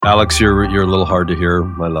Alex, you're a little hard to hear,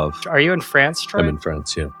 my love. Are you in France, Troy? I'm in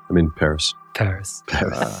France, yeah. I'm in Paris. Paris.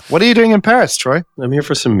 What are you doing in Paris, Troy? I'm here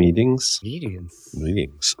for some meetings.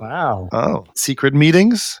 Meetings. Wow. Oh, secret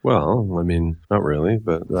meetings? Well, not really,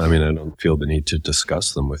 but I don't feel the need to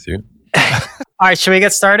discuss them with you. All right, should we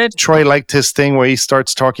get started? Troy liked his thing where he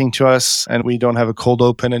starts talking to us and we don't have a cold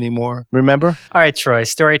open anymore. Remember? All right, Troy,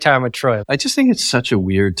 story time with Troy. I just think it's such a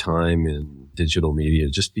weird time in digital media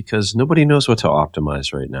just because nobody knows what to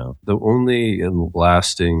optimize right now. The only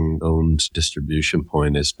lasting owned distribution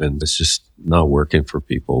point it's just not working for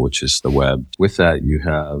people, which is the web. With that, you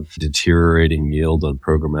have deteriorating yield on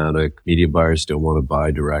programmatic. Media buyers don't want to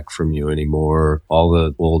buy direct from you anymore. All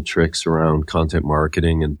the old tricks around content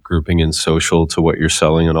marketing and grouping in social to what you're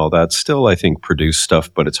selling and all that still, I think, produce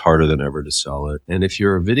stuff, but it's harder than ever to sell it. And if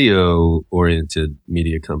you're a video-oriented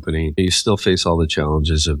media company, you still face all the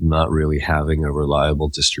challenges of not really having a reliable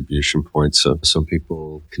distribution point. So some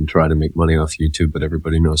people can try to make money off YouTube, but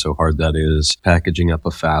everybody knows how hard that is. Packaging up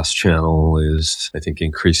a fast channel is, I think,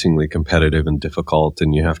 increasingly competitive and difficult,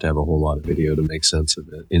 and you have to have a whole lot of video to make sense of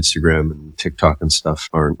it. Instagram and TikTok and stuff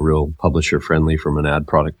aren't real publisher-friendly from an ad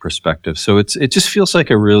product perspective. So it just feels like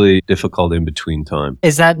a really difficult in-between time.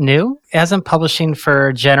 Is that new? Hasn't publishing for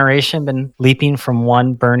a generation been leaping from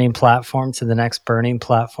one burning platform to the next burning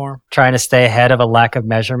platform, trying to stay ahead of a lack of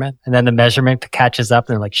measurement? And then the measurement catches up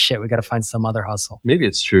and they're like, shit, we got to find some other hustle. Maybe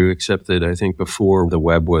it's true, except that I think before the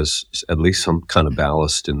web was at least some kind of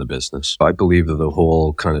ballast in the business. I believe that the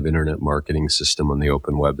whole kind of internet marketing system on the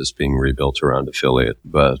open web is being rebuilt around affiliate,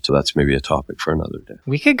 but that's maybe a topic for another day.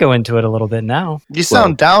 We could go into it a little bit now. You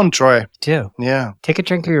sound down, Troy. Do. Yeah. Take a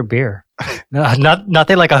drink of your beer. No,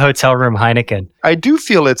 nothing like a hotel room Heineken. I do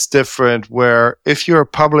feel it's different where if you're a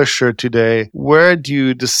publisher today, where do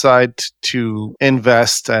you decide to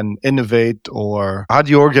invest and innovate, or how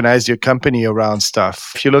do you organize your company around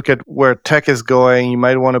stuff? If you look at where tech is going, you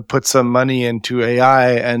might want to put some money into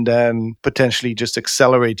AI and then potentially just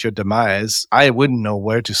accelerate your demise. I wouldn't know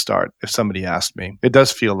where to start if somebody asked me. It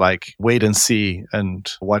does feel like wait and see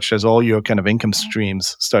and watch as all your kind of income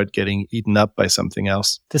streams start getting eaten up by something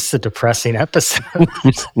else. This is a depressing episode.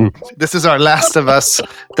 This is our Last of Us,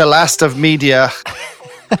 the last of media.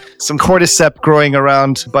 Some cordyceps growing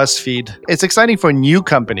around BuzzFeed. It's exciting for new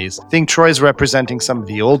companies. I think Troy's representing some of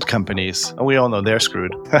the old companies, and we all know they're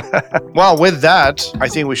screwed. Well, with that, I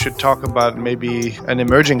think we should talk about maybe an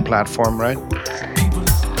emerging platform, right?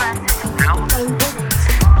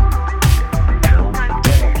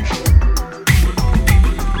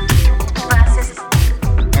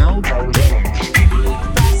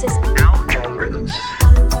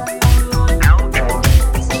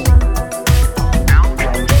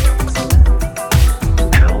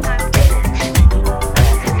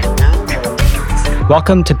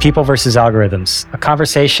 Welcome to People vs. Algorithms, a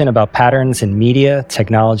conversation about patterns in media,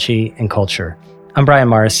 technology, and culture. I'm Brian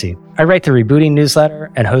Morrissey. I write the Rebooting newsletter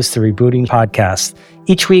and host the Rebooting podcast.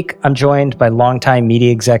 Each week, I'm joined by longtime media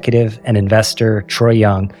executive and investor Troy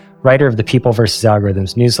Young, writer of the People vs.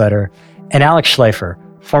 Algorithms newsletter, and Alex Schleifer,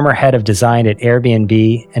 former head of design at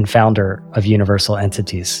Airbnb and founder of Universal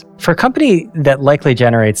Entities. For a company that likely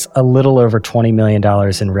generates a little over $20 million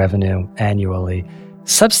in revenue annually,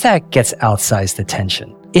 Substack gets outsized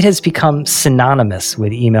attention. It has become synonymous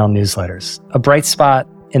with email newsletters, a bright spot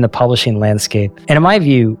in the publishing landscape, and in my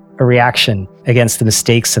view, a reaction against the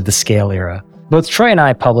mistakes of the scale era. Both Troy and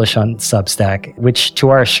I publish on Substack, which to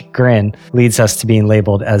our chagrin leads us to being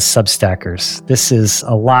labeled as Substackers. This is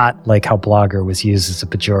a lot like how Blogger was used as a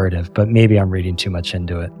pejorative, but maybe I'm reading too much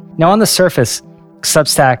into it. Now, on the surface,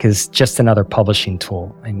 Substack is just another publishing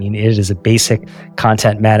tool. It is a basic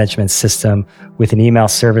content management system with an email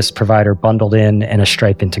service provider bundled in and a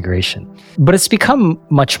Stripe integration. But it's become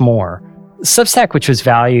much more. Substack, which was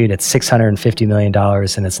valued at $650 million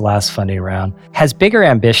in its last funding round, has bigger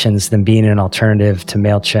ambitions than being an alternative to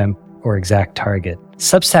MailChimp or ExactTarget.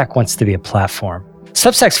 Substack wants to be a platform.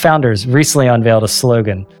 Substack's founders recently unveiled a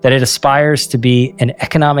slogan that it aspires to be an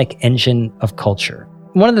economic engine of culture.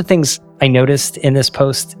 One of the things I noticed in this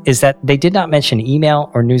post is that they did not mention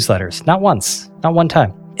email or newsletters. Not once, not one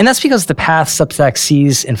time. And that's because the path Substack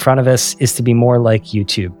sees in front of us is to be more like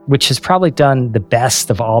YouTube, which has probably done the best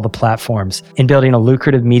of all the platforms in building a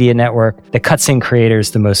lucrative media network that cuts in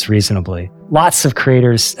creators the most reasonably. Lots of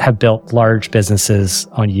creators have built large businesses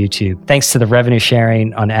on YouTube, thanks to the revenue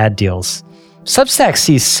sharing on ad deals. Substack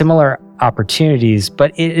sees similar opportunities,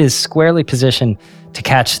 but it is squarely positioned to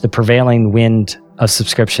catch the prevailing wind of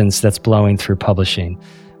subscriptions that's blowing through publishing.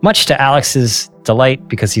 much to Alex's delight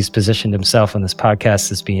because he's positioned himself on this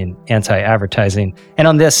podcast as being anti-advertising. And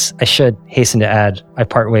on this, I should hasten to add, I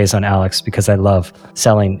part ways on Alex because I love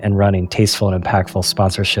selling and running tasteful and impactful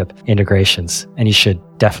sponsorship integrations. And you should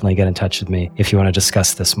definitely get in touch with me if you want to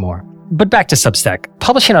discuss this more. But back to Substack.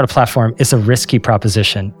 Publishing on a platform is a risky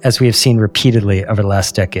proposition, as we have seen repeatedly over the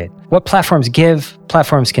last decade. What platforms give,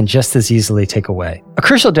 platforms can just as easily take away. A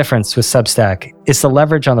crucial difference with Substack is the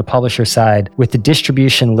leverage on the publisher side with the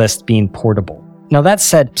distribution list being portable. Now, that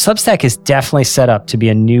said, Substack is definitely set up to be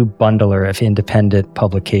a new bundler of independent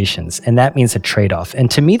publications, and that means a trade-off.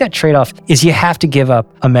 And to me, that trade-off is you have to give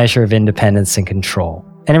up a measure of independence and control.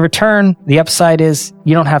 And in return, the upside is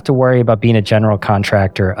you don't have to worry about being a general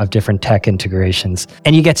contractor of different tech integrations,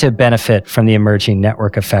 and you get to benefit from the emerging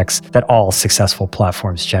network effects that all successful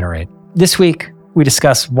platforms generate. This week, we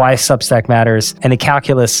discuss why Substack matters and the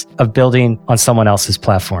calculus of building on someone else's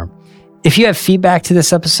platform. If you have feedback to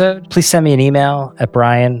this episode, please send me an email at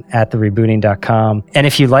brian@therebooting.com. And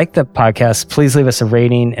if you like the podcast, please leave us a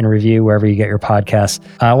rating and review wherever you get your podcasts.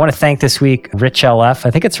 I want to thank this week Rich LF.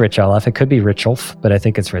 I think it's Rich LF. It could be Richulf, but I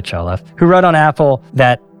think it's Rich LF, who wrote on Apple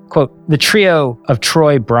that, quote, the trio of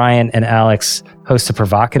Troy, Brian, and Alex host a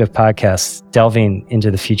provocative podcast delving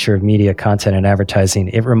into the future of media, content, and advertising.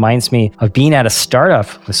 It reminds me of being at a startup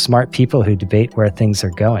with smart people who debate where things are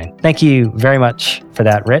going. Thank you very much for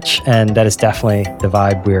that, Rich. And that is definitely the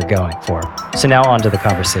vibe we're going for. So now on to the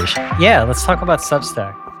conversation. Yeah, let's talk about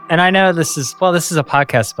Substack. And I know this is a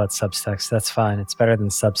podcast about Substack, so that's fine. It's better than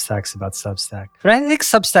Substacks about Substack. But I think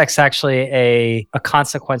Substack's actually a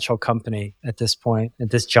consequential company at this point, at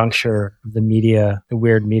this juncture of the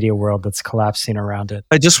weird media world that's collapsing around it.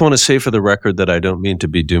 I just want to say for the record that I don't mean to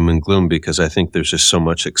be doom and gloom because I think there's just so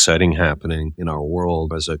much exciting happening in our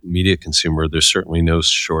world. As a media consumer, there's certainly no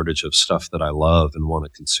shortage of stuff that I love and want to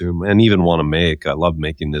consume and even want to make. I love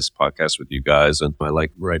making this podcast with you guys, and I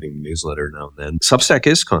like writing a newsletter now and then. Substack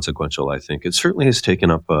is consequential, I think. It certainly has taken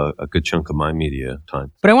up a good chunk of my media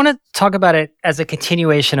time. But I want to talk about it as a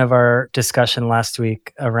continuation of our discussion last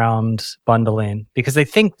week around bundling, because I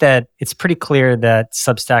think that it's pretty clear that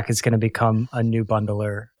Substack is going to become a new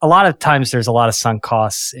bundler. A lot of times there's a lot of sunk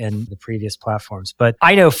costs in the previous platforms. But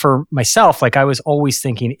I know for myself, I was always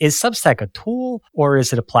thinking, is Substack a tool or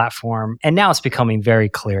is it a platform? And now it's becoming very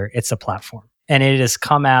clear it's a platform. And it has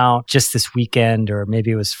come out just this weekend, or maybe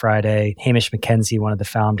it was Friday. Hamish McKenzie, one of the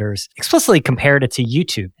founders, explicitly compared it to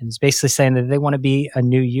YouTube and is basically saying that they want to be a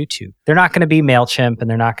new YouTube. They're not going to be MailChimp and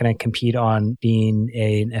they're not going to compete on being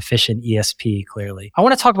an efficient ESP, clearly. I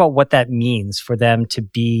want to talk about what that means for them to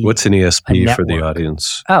be. What's an ESP for the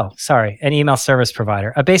audience? Oh, sorry. An email service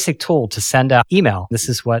provider, a basic tool to send out email. This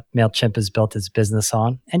is what MailChimp has built its business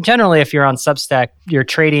on. And generally, if you're on Substack, you're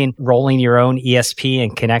trading rolling your own ESP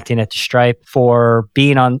and connecting it to Stripe for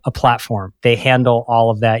being on a platform. They handle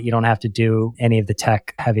all of that. You don't have to do any of the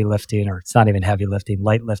tech heavy lifting, or it's not even heavy lifting,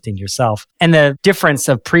 light lifting yourself. And the difference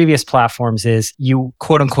of previous platforms is you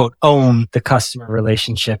quote unquote own the customer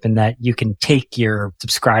relationship, in that you can take your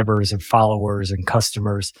subscribers and followers and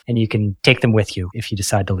customers and you can take them with you if you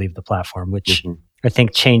decide to leave the platform, which I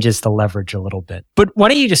think changes the leverage a little bit. But why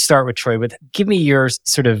don't you just start with Troy, give me your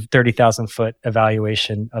sort of 30,000 foot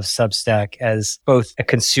evaluation of Substack as both a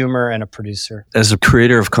consumer and a producer. As a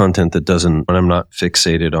creator of content that doesn't, when I'm not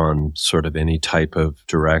fixated on sort of any type of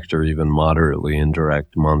direct or even moderately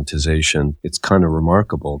indirect monetization, it's kind of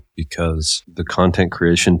remarkable because the content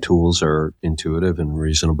creation tools are intuitive and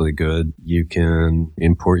reasonably good. You can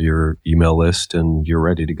import your email list and you're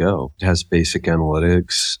ready to go. It has basic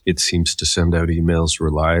analytics. It seems to send out emails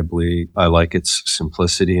reliably. I like its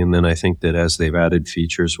simplicity. And then I think that as they've added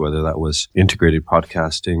features, whether that was integrated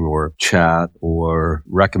podcasting or chat or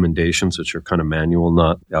recommendations, which are kind of manual,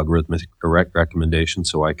 not algorithmic direct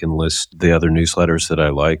recommendations, so I can list the other newsletters that I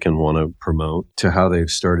like and want to promote, to how they've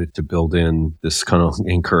started to build in this kind of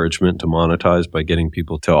encouragement to monetize by getting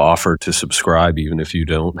people to offer to subscribe, even if you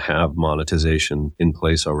don't have monetization in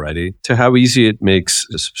place already, to how easy it makes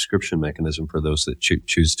a subscription mechanism for those that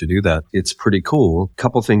choose to do that. It's pretty cool.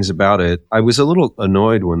 Couple things about it. I was a little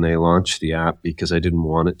annoyed when they launched the app because I didn't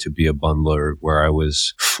want it to be a bundler where I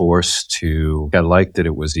was forced to. I liked that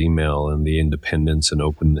it was email and the independence and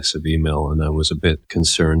openness of email, and I was a bit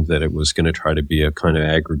concerned that it was going to try to be a kind of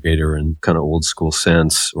aggregator in kind of old school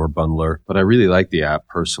sense or bundler. But I really like the app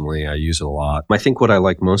personally. personally. I use it a lot. I think what I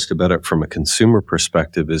like most about it from a consumer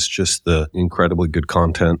perspective is just the incredibly good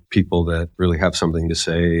content, people that really have something to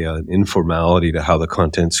say, informality to how the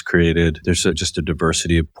content's created. There's just a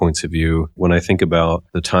diversity of points of view. When I think about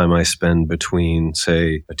the time I spend between,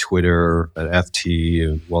 say, a Twitter, an FT,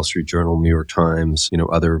 a Wall Street Journal, New York Times,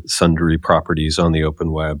 other sundry properties on the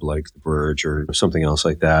open web like The Verge or something else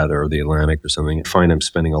like that, or The Atlantic or something, I find I'm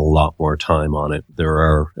spending a lot more time on it. There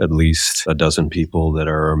are at least a dozen people that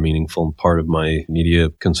are a meaningful part of my media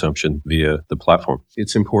consumption via the platform.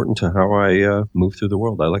 It's important to how I move through the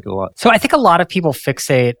world. I like it a lot. So I think a lot of people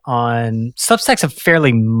fixate on Substack's a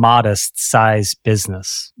fairly modest size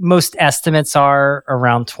business. Most estimates are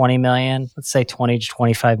around 20 million, let's say 20 to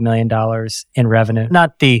 $25 million in revenue.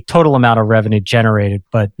 Not the total amount of revenue generated,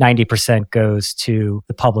 but 90% goes to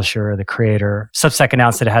the publisher or the creator. Substack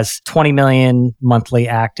announced that it has 20 million monthly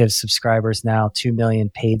active subscribers now, 2 million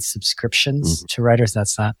paid subscriptions to writers.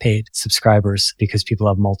 That's not paid subscribers because people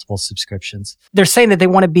have multiple subscriptions. They're saying that they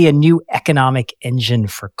want to be a new economic engine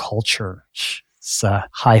for culture. It's a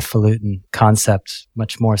highfalutin concept,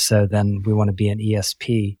 much more so than we want to be an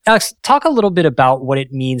ESP. Alex, talk a little bit about what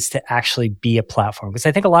it means to actually be a platform, because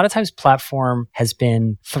I think a lot of times platform has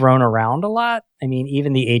been thrown around a lot. I mean,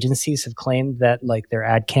 even the agencies have claimed that like their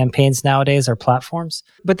ad campaigns nowadays are platforms,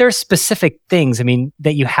 but there's specific things,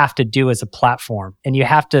 that you have to do as a platform, and you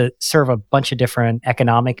have to serve a bunch of different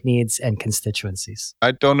economic needs and constituencies.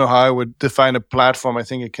 I don't know how I would define a platform. I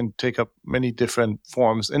think it can take up many different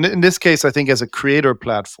forms. And in this case, I think as a creator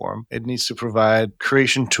platform, it needs to provide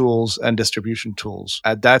creation tools and distribution tools.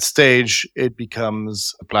 At that stage, it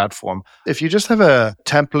becomes a platform. If you just have a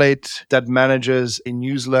template that manages a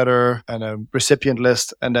newsletter and a recipient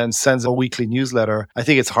list and then sends a weekly newsletter, I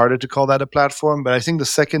think it's harder to call that a platform. But I think the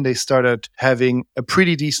second they started having a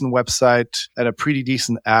pretty decent website and a pretty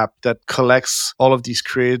decent app that collects all of these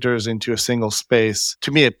creators into a single space,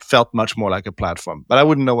 to me, it felt much more like a platform. But I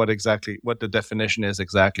wouldn't know what the definition is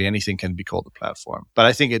exactly. Anything can be called a platform. But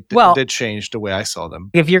I think it did change the way I saw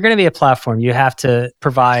them. If you're going to be a platform, you have to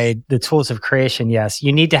provide the tools of creation. Yes.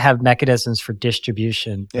 You need to have mechanisms for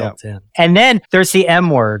distribution built in. And then there's the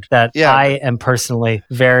M word that I am personally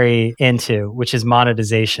very into, which is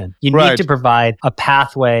monetization. You need to provide a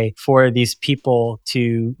pathway for these people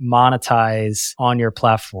to monetize on your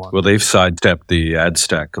platform. Well, they've sidestepped the ad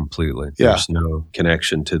stack completely. There's no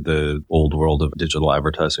connection to the old world of digital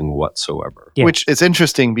advertising whatsoever. Yeah. Which is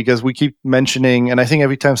interesting because we keep mentioning, and I think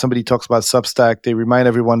every time somebody talks about Substack, they remind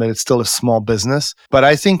everyone that it's still a small business. But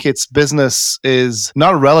I think its business is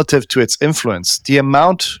not relative to its influence. The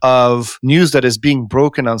amount of news that is being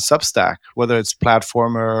broken on Substack, whether it's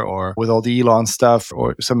Platformer or with all the Elon stuff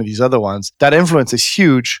or some of these other ones, that influence is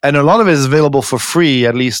huge. And a lot of it is available for free,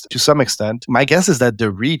 at least to some extent. My guess is that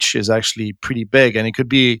the reach is actually pretty big, and it could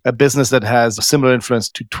be a business that has a similar influence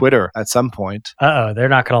to Twitter at some point. They're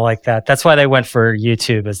not going to like that. That's why they went for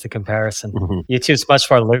YouTube as the comparison. YouTube's much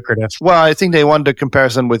more lucrative. Well, I think they wanted a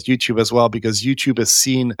comparison with YouTube as well, because YouTube is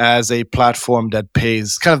seen as a platform that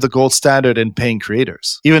pays kind of the gold standard in paying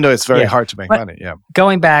creators, even though it's very hard to make money. Yeah.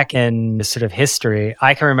 Going back in sort of history,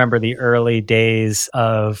 I can remember the early days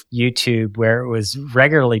of YouTube where it was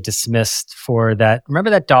regularly dismissed for that. Remember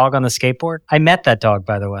that dog on the skateboard? I met that dog,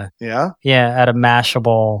 by the way. Yeah? Yeah, at a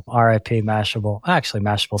Mashable, RIP Mashable. Actually,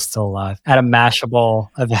 Mashable's still alive. At a Mashable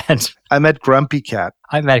event. I met Grumpy Cat.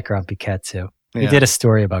 I met Grumpy Cat too. We did a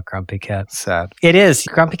story about Grumpy Cat. Sad. It is.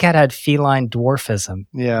 Grumpy Cat had feline dwarfism.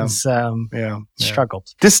 Yeah. Struggled.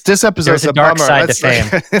 This episode's a dark side to fame.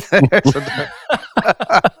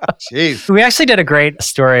 Jeez. We actually did a great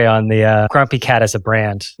story on the Grumpy Cat as a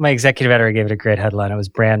brand. My executive editor gave it a great headline. It was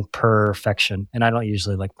brand perfection. And I don't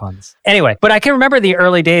usually like puns. Anyway, but I can remember the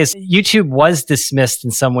early days. YouTube was dismissed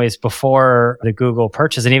in some ways before the Google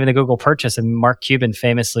purchase. And even the Google purchase, and Mark Cuban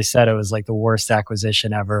famously said it was like the worst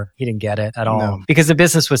acquisition ever. He didn't get it at all because the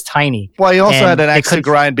business was tiny. Well, he also had an axe to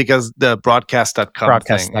grind because the broadcast.com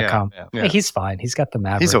Broadcast.com. thing. Yeah. He's fine. He's got the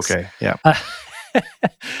Mavericks. He's okay. Yeah.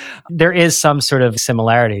 There is some sort of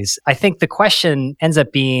similarities. I think the question ends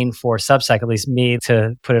up being for Substack, at least me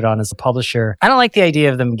to put it on as a publisher. I don't like the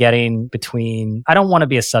idea of them getting between, I don't want to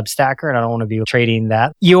be a Substacker and I don't want to be trading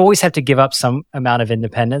that. You always have to give up some amount of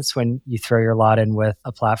independence when you throw your lot in with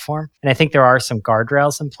a platform. And I think there are some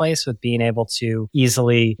guardrails in place with being able to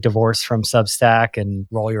easily divorce from Substack and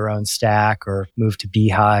roll your own stack or move to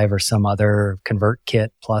Beehive or some other ConvertKit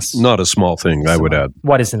plus. Not a small thing, I would add.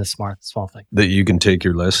 What isn't a small thing? That you can take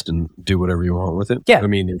your list and do whatever you want with it. Yeah. I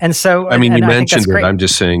mean, and so, you and I think mentioned that's it. great. I'm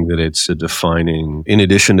just saying that it's a defining, in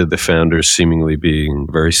addition to the founders seemingly being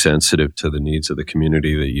very sensitive to the needs of the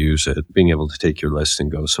community that use it, being able to take your list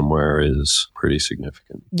and go somewhere is pretty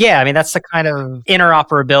significant. Yeah, I mean, that's the kind of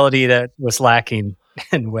interoperability that was lacking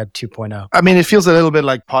in Web 2.0. I mean, it feels a little bit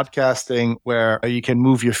like podcasting where you can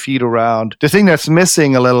move your feed around. The thing that's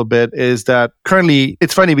missing a little bit is that currently,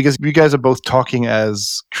 it's funny because you guys are both talking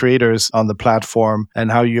as creators on the platform and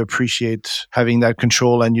how you appreciate having that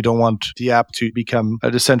control and you don't want the app to become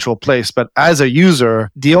the central place. But as a user,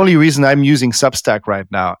 the only reason I'm using Substack right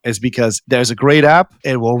now is because there's a great app.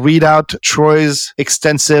 It will read out Troy's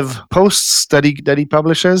extensive posts that he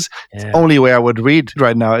publishes. Yeah. The only way I would read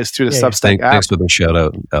right now is through the Substack app. Thanks for the shout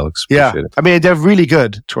out, Alex. Yeah. Appreciate it. I mean, they're really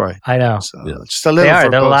good, Troy. I know. So just a little. They are.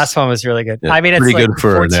 for The both. last one was really good. Yeah, I mean, it's pretty like good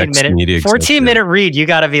for our next media exec, 14-minute read. You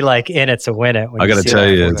got to be like in it to win it. I got to tell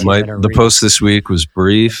you, the post this week was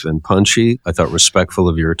brief and punchy. I thought respectful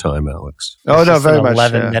of your time, Alex. Oh, no, very much.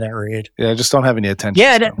 11-minute read. Yeah, I just don't have any attention.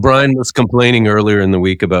 Yeah. So. Brian was complaining earlier in the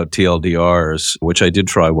week about TLDRs, which I did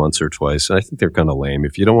try once or twice. And I think they're kind of lame.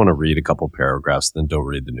 If you don't want to read a couple paragraphs, then don't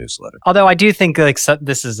read the newsletter. Although I do think like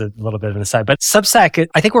this is a little bit of an aside, but Substack,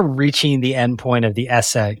 I think we're reaching the end point of the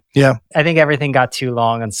essay. Yeah. I think everything got too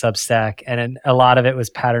long on Substack, and a lot of it was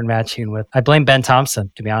pattern matching with, I blame Ben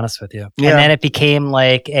Thompson, to be honest with you. Yeah. And then it became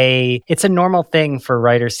like it's a normal thing for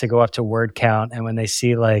writers to go up to word count. And when they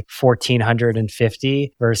see like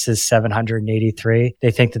 1,450 versus 783,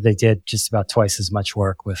 they think that they did just about twice as much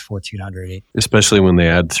work with 1,480. Especially when they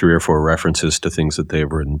add 3 or 4 references to things that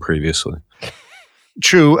they've written previously.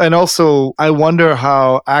 True. And also, I wonder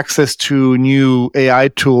how access to new AI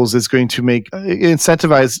tools is going to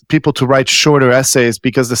incentivize people to write shorter essays,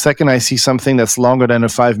 because the second I see something that's longer than a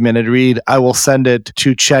 5-minute read, I will send it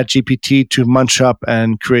to ChatGPT to munch up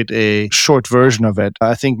and create a short version of it.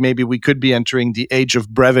 I think maybe we could be entering the age of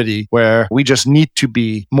brevity where we just need to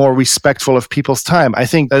be more respectful of people's time. I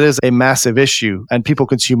think that is a massive issue and people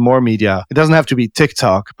consume more media. It doesn't have to be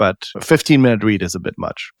TikTok, but a 15-minute read is a bit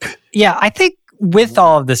much. Yeah, I think with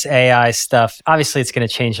all of this AI stuff, obviously it's going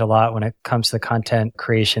to change a lot when it comes to content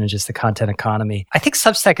creation and just the content economy. I think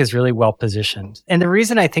Substack is really well positioned. And the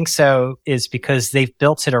reason I think so is because they've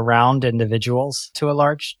built it around individuals to a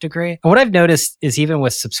large degree. And what I've noticed is even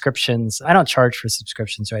with subscriptions, I don't charge for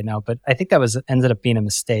subscriptions right now, but I think that ended up being a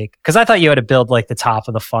mistake because I thought you had to build like the top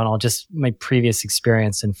of the funnel. Just my previous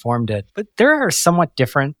experience informed it. But there are somewhat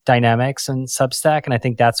different dynamics in Substack. And I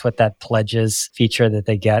think that's what that pledges feature that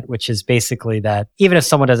they get, which is basically that even if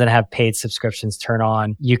someone doesn't have paid subscriptions turn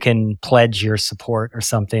on, you can pledge your support or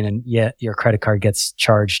something, and yet your credit card gets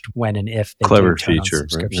charged when and if they Clever do turn on feature, right?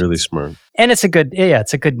 subscriptions. Really smart. And it's a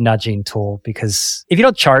good nudging tool because if you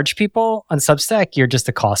don't charge people on Substack, you're just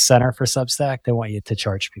a cost center for Substack. They want you to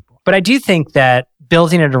charge people. But I do think that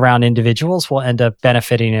building it around individuals will end up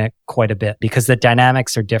benefiting it quite a bit because the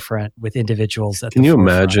dynamics are different with individuals. Can you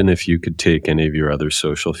imagine if you could take any of your other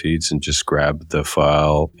social feeds and just grab the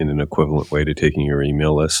file in an equivalent way to taking your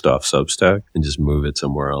email list off Substack and just move it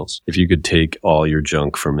somewhere else? If you could take all your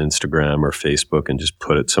junk from Instagram or Facebook and just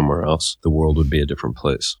put it somewhere else, the world would be a different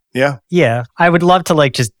place. Yeah. Yeah. I would love to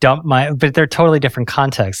like just dump but they're totally different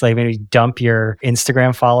contexts. Like maybe dump your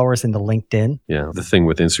Instagram followers into LinkedIn. Yeah. The thing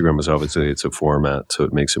with Instagram is obviously it's a format, so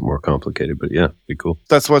it makes it more complicated, but yeah, be cool.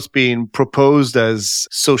 That's what's being proposed as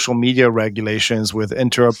social media regulations with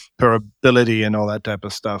interoperability and all that type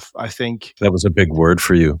of stuff. I think that was a big word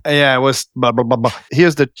for you. Yeah, it was blah, blah, blah, blah.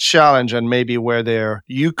 Here's the challenge and maybe where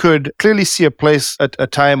you could clearly see a place at a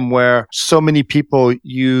time where so many people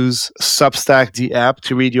use Substack, the app,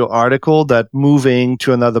 to read your article that moving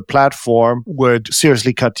to another platform would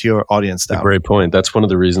seriously cut your audience down. A great point. That's one of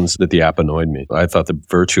the reasons that the app annoyed me. I thought the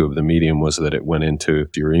virtue of the medium was that it went into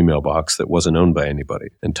your email box that wasn't owned by anybody.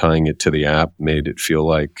 And tying it to the app made it feel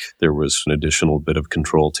like there was an additional bit of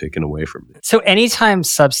control taken away from me. So anytime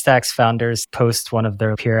Substack's founders post one of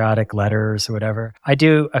their periodic letters or whatever, I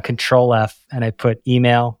do a Control F and I put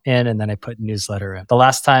email in and then I put newsletter in. The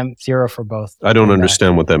last time, 0 for both. I don't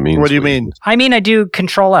understand what that means. What do you mean? I mean, I do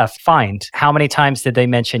Control F, find. How many times did they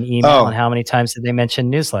mention email and how many times did they mention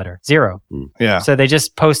newsletter? 0. Yeah. So they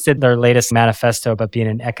just posted their latest manifesto about being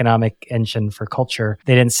an economic engine for culture.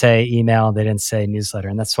 They didn't say email, they didn't say newsletter.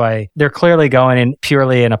 And that's why they're clearly going in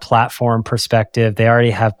purely in a platform perspective. They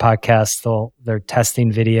already have podcasts. They'll They're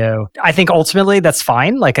testing video. I think ultimately that's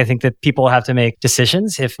fine. Like, I think that people have to make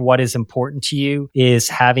decisions. If what is important to you is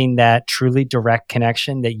having that truly direct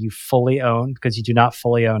connection that you fully own, because you do not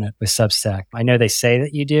fully own it with Substack. I know they say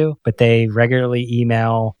that you do, but they regularly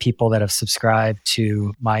email people that have subscribed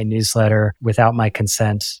to my newsletter without my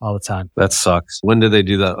consent all the time. That sucks. When did they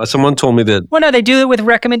do that? Someone told me that. Well, no, they do it with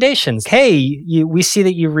recommendations. Hey, we see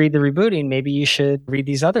that you read the rebooting. Maybe you should read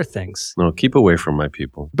these other things. No, keep away from my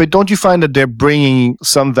people. But don't you find that they're bringing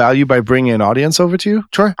some value by bringing an audience over to you,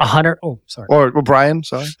 Troy? 100. Oh, sorry. Or Brian,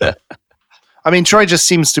 sorry. I mean, Troy just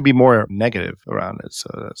seems to be more negative around it. So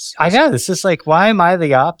that's I know. This is like, why am I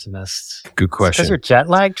the optimist? Good question. Because you're jet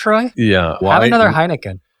lagged, Troy? Yeah. Have another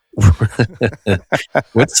Heineken.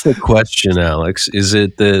 What's the question, Alex? Is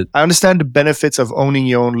it that I understand the benefits of owning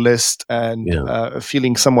your own list and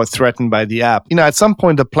feeling somewhat threatened by the app. At some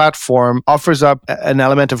point, the platform offers up an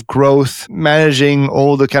element of growth, managing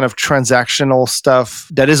all the kind of transactional stuff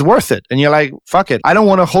that is worth it. And you're like, fuck it. I don't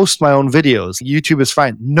want to host my own videos. YouTube is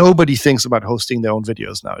fine. Nobody thinks about hosting their own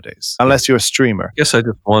videos nowadays, unless you're a streamer. I guess I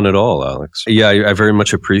just want it all, Alex. Yeah, I very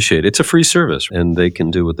much appreciate it. It's a free service and they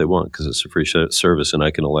can do what they want because it's a free service and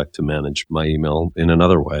I can elect to manage my email in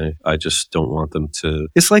another way. I just don't want them to.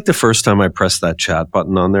 It's like the first time I pressed that chat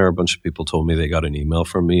button on there, a bunch of people told me they got an email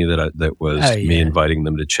from me that was me inviting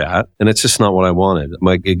them to chat. And it's just not what I wanted.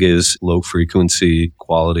 My gig is low frequency,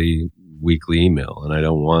 quality, weekly email. And I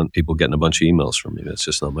don't want people getting a bunch of emails from me. That's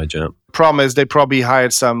just not my jam. Problem is they probably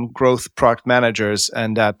hired some growth product managers,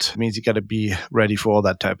 and that means you got to be ready for all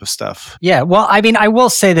that type of stuff. Yeah, well, I mean, I will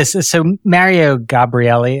say this. So Mario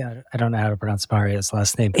Gabrielli, I don't know how to pronounce Mario's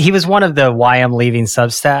last name. He was one of the why I'm leaving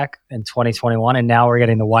Substack in 2021, and now we're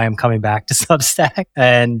getting the why I'm coming back to Substack,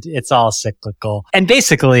 and it's all cyclical. And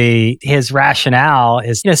basically, his rationale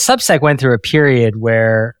is, Substack went through a period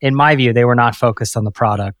where, in my view, they were not focused on the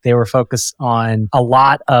product. They were focused on a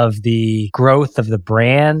lot of the growth of the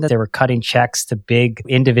brand. They were cutting checks to big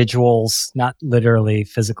individuals, not literally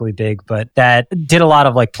physically big, but that did a lot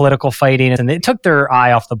of like political fighting. And they took their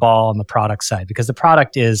eye off the ball on the product side because the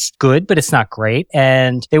product is good, but it's not great.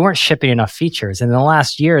 And they weren't shipping enough features. And in the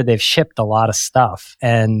last year, they've shipped a lot of stuff.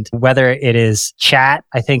 And whether it is chat,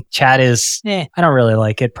 I think chat is, I don't really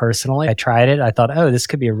like it personally. I tried it. I thought, this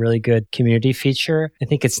could be a really good community feature. I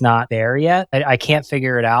think it's not there yet. I can't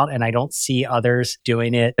figure it out. And I don't see others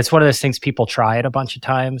doing it. It's one of those things people try it a bunch of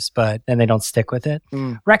times, but then they don't stick with it.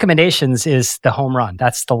 Recommendations is the home run.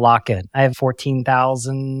 That's the lock-in. I have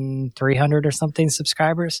 14,300 or something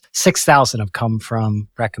subscribers. 6,000 have come from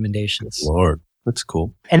recommendations. Lord. That's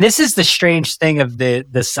cool. And this is the strange thing of the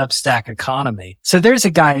Substack economy. So there's a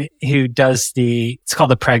guy who does it's called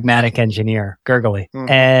the Pragmatic Engineer, Gurgly.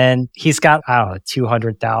 And he's got,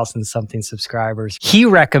 200,000 something subscribers. He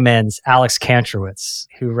recommends Alex Kantrowitz,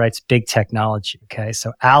 who writes Big Technology. Okay.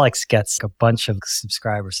 So Alex gets a bunch of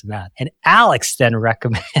subscribers in that. And Alex then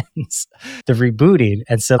recommends the rebooting.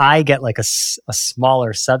 And so I get like a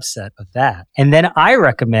smaller subset of that. And then I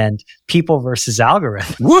recommend People versus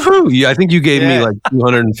Algorithm. Woohoo! Yeah, I think you gave me like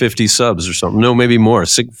 250 subs or something. No, maybe more.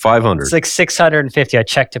 500. It's like 650. I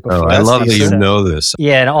checked it before. Oh, I love that you know this.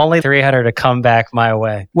 Yeah, and only 300 to come back my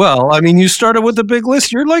way. Well, I mean, you started with a big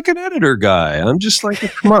list. You're like an editor guy. I'm just like,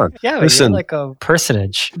 come on. Yeah, listen, you're like a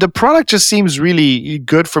personage. The product just seems really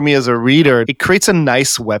good for me as a reader. It creates a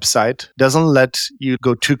nice website. Doesn't let you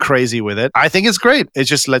go too crazy with it. I think it's great. It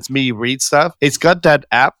just lets me read stuff. It's got that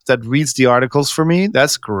app that reads the articles for me.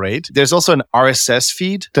 That's great. There's also an RSS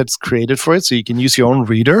feed that's created for it, so you can use your own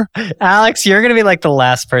reader. Alex, you're going to be like the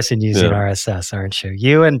last person using RSS, aren't you?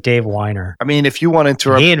 You and Dave Weiner. I mean, if you want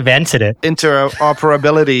he invented it.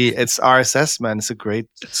 Interoperability, it's RSS, man. It's a great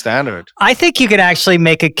standard. I think you could actually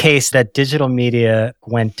make a case that digital media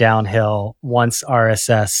went downhill once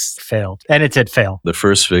RSS failed. And it did fail. The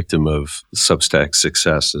first victim of Substack's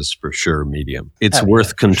success is for sure Medium. It's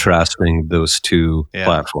worth contrasting those two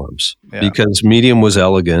platforms because Medium was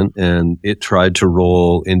elegant and it tried to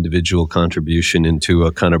roll individual contribution into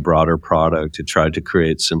a kind of broader product. It tried to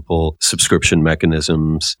create simple subscription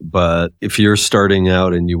mechanisms. But if you're starting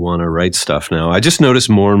out and you want to write stuff now, I just noticed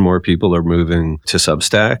more and more people are moving to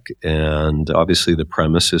Substack. And obviously the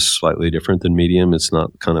premise is slightly different than Medium. It's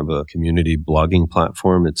not kind of a community blogging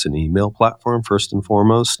platform. It's an email platform first and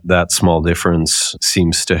foremost. That small difference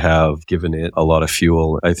seems to have given it a lot of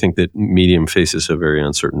fuel. I think that Medium faces a very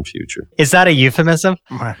uncertain future. Is that a euphemism?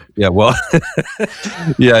 Yeah, well,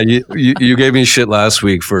 yeah, you gave me shit last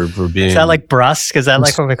week for being... Is that like brusque? Is that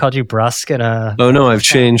like when we called you brusque? Oh, no, I've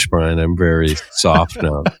changed, Brian. I'm very soft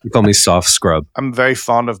now. You call me soft scrub. I'm very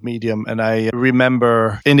fond of Medium. And I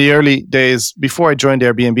remember in the early days, before I joined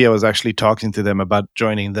Airbnb, I was actually talking to them about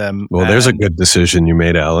joining them. Well, there's a good decision you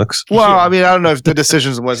made, Alex. Well, I mean, I don't know if the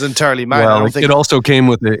decision was entirely mine. Well, it also came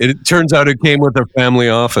with it. It turns out it came with a family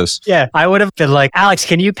office. Yeah, I would have been like, Alex,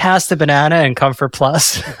 can you pass the banana and Comfort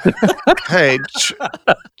Plus? Hey,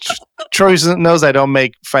 Troy knows I don't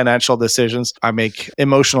make financial decisions. I make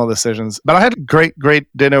emotional decisions. But I had a great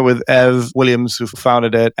dinner with Ev Williams, who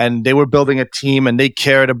founded it. And they were building a team and they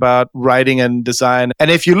cared about writing and design. And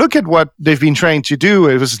if you look at what they've been trying to do,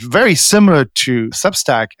 it was very similar to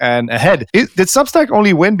Substack and Ahead. Did Substack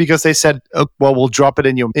only win because they said, oh, well, we'll drop it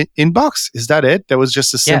in your inbox? Is that it? That was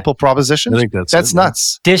just a simple proposition? I think that's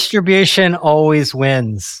nuts. Distribution always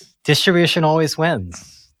wins.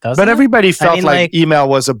 But everybody felt like email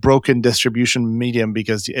was a broken distribution medium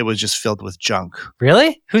because it was just filled with junk.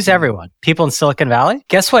 Really? Who's everyone? People in Silicon Valley?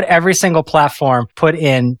 Guess what every single platform put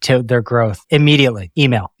into their growth immediately?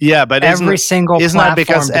 Email. Yeah, but every single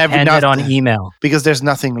platform depended on email. Because there's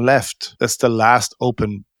nothing left. That's the last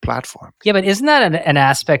open platform. Yeah, but isn't that an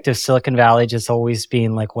aspect of Silicon Valley just always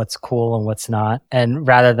being like what's cool and what's not, and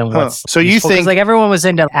rather than what's so you think like everyone was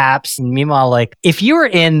into apps, and meanwhile, like if you were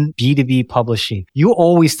in B2B publishing, you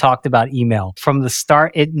always talked about email from the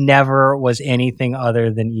start. It never was anything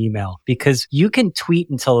other than email because you can tweet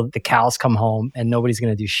until the cows come home and nobody's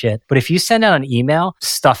going to do shit. But if you send out an email,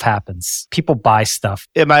 stuff happens. People buy stuff.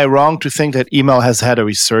 Am I wrong to think that email has had a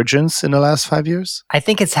resurgence in the last 5 years? I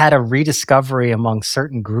think it's had a rediscovery among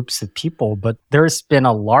certain groups of people, but there's been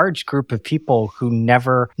a large group of people who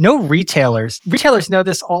retailers know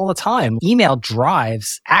this all the time. Email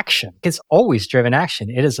drives action. It's always driven action.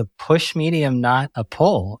 It is a push medium, not a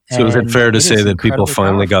pull. So is it fair to say that people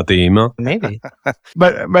finally got the email? Maybe.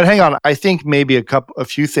 but hang on. I think maybe a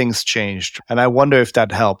few things changed, and I wonder if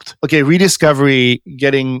that helped. Okay, rediscovery,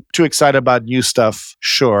 getting too excited about new stuff,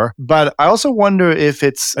 sure. But I also wonder if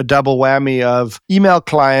it's a double whammy of email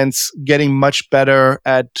clients getting much better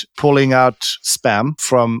at pulling out spam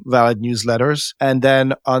from valid newsletters. And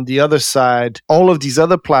then on the other side, all of these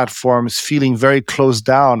other platforms feeling very closed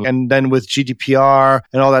down. And then with GDPR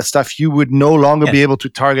and all that stuff, you would no longer be able to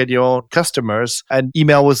target your own customers. And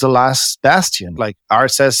email was the last bastion. Like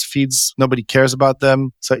RSS feeds, nobody cares about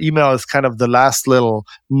them. So email is kind of the last little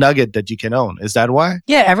nugget that you can own. Is that why?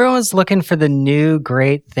 Yeah, everyone was looking for the new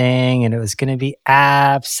great thing, and it was going to be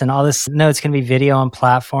apps and all this. No, it's going to be video on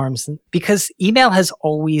platforms because email has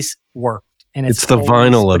always worked. And it's the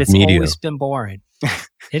vinyl of media. It's always been boring.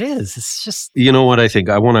 It is. It's just... You know what I think?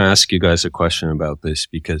 I want to ask you guys a question about this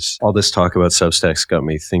because all this talk about Substack's got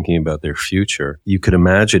me thinking about their future. You could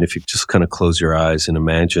imagine if you just kind of close your eyes and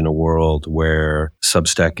imagine a world where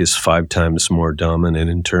Substack is 5 times more dominant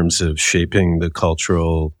in terms of shaping the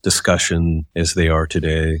cultural discussion as they are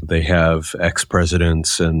today. They have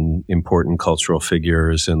ex-presidents and important cultural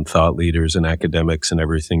figures and thought leaders and academics and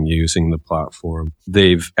everything using the platform.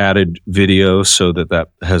 They've added video so that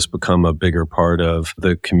has become a bigger part of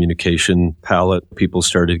the communication palette. People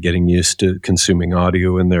started getting used to consuming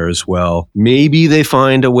audio in there as well. Maybe they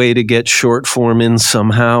find a way to get short form in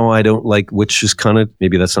somehow. I don't like, which is kind of,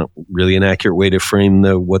 maybe that's not really an accurate way to frame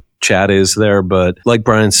what chat is there. But like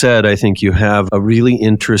Brian said, I think you have a really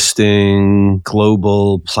interesting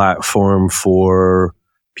global platform for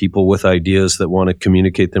people with ideas that want to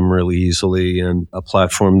communicate them really easily, and a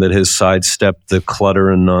platform that has sidestepped the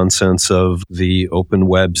clutter and nonsense of the open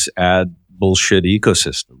web's ad bullshit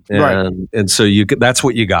ecosystem. And so that's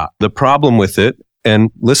what you got. The problem with it, and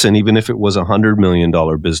listen, even if it was $100 million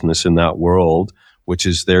business in that world, which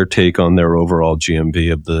is their take on their overall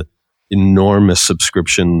GMV of the enormous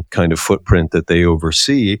subscription kind of footprint that they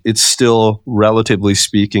oversee, it's still, relatively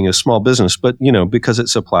speaking, a small business. But, because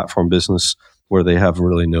it's a platform business where they have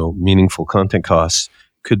really no meaningful content costs,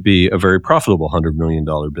 could be a very profitable $100 million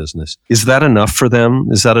business. Is that enough for them?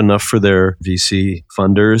 Is that enough for their VC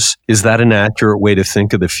funders? Is that an accurate way to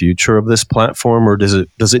think of the future of this platform, or does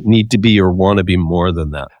it need to be or want to be more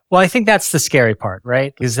than that? Well, I think that's the scary part,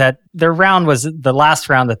 right? Is that their round the last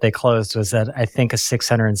round that they closed was at, I think, a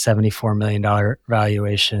 $674 million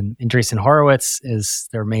valuation. Andreessen Horowitz is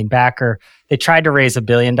their main backer. They tried to raise $1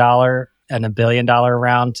 billion and $1 billion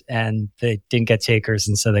round, and they didn't get takers,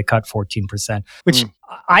 and so they cut 14%, which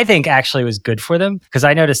I think actually was good for them, because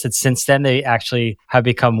I noticed that since then they actually have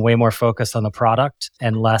become way more focused on the product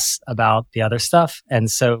and less about the other stuff. And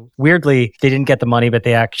so weirdly, they didn't get the money, but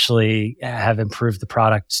they actually have improved the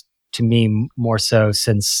product, to me, more so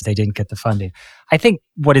since they didn't get the funding. I think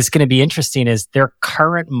what is going to be interesting is their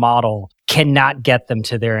current model cannot get them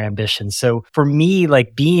to their ambitions. So for me,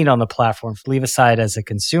 like being on the platform, leave aside as a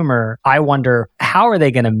consumer, I wonder, how are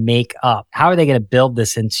they going to make up? How are they going to build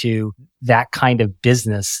this into that kind of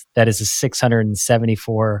business that is a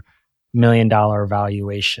 $674 million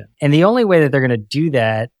valuation? And the only way that they're going to do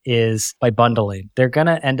that is by bundling. They're going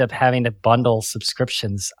to end up having to bundle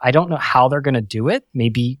subscriptions. I don't know how they're going to do it.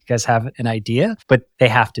 Maybe you guys have an idea, but they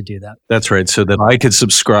have to do that. That's right. So that I could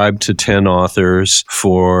subscribe to 10 authors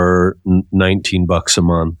for $19 a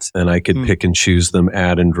month, and I could pick and choose them,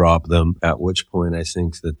 add and drop them, at which point I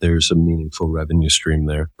think that there's a meaningful revenue stream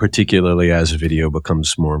there, particularly as video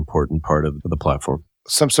becomes a more important part of the platform.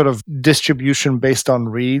 Some sort of distribution based on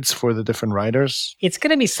reads for the different writers? It's going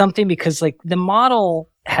to be something, because like the model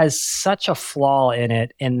has such a flaw in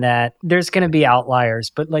it, in that there's going to be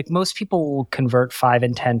outliers, but like most people will convert 5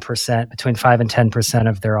 and 10%, between 5 and 10%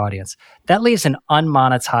 of their audience. That leaves an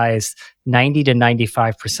unmonetized 90 to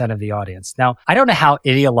 95% of the audience. Now, I don't know how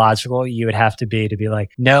ideological you would have to be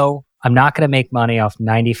like, no, I'm not going to make money off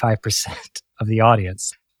 95% of the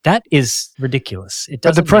audience. That is ridiculous. It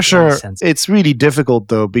doesn't But the pressure, make any sense. it's really difficult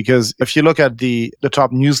though, because if you look at the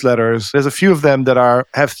top newsletters, there's a few of them that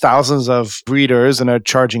have thousands of readers and are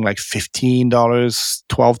charging like $15,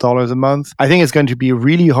 $12 a month. I think it's going to be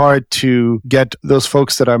really hard to get those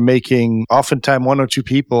folks that are making, oftentimes one or two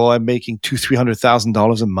people are making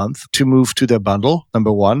 $200,000-$300,000 a month to move to their bundle,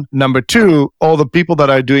 number one. Number two, all the people that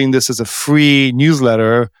are doing this as a free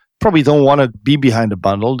newsletter probably don't want to be behind a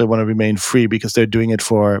bundle. They want to remain free because they're doing it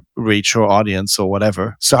for reach or audience or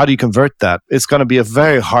whatever. So how do you convert that? It's going to be a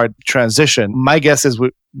very hard transition. My guess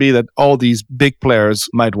would be that all these big players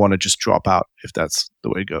might want to just drop out if that's the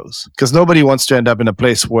way it goes. Because nobody wants to end up in a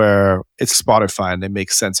place where it's Spotify and they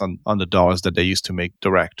make sense on the dollars that they used to make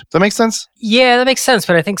direct. Does that make sense? Yeah, that makes sense.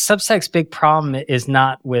 But I think Substack's big problem is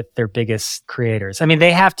not with their biggest creators. I mean,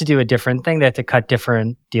 they have to do a different thing. They have to cut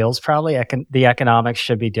different deals probably. The economics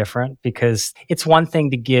should be different, because it's one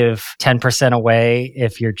thing to give 10% away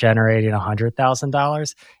if you're generating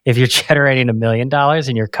 $100,000. If you're generating $1 million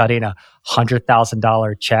and you're cutting a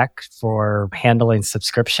 $100,000 check for handling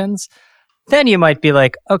subscriptions, then you might be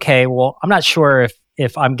like, okay, well, I'm not sure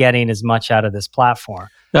if I'm getting as much out of this platform.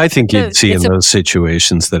 I think you'd see in those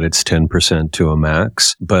situations that it's 10% to a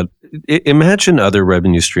max. But imagine other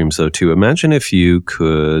revenue streams, though, too. Imagine if you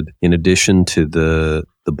could, in addition to the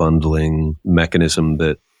bundling mechanism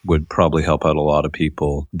that would probably help out a lot of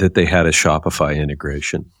people, that they had a Shopify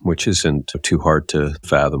integration, which isn't too hard to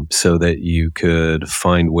fathom, so that you could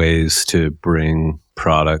find ways to bring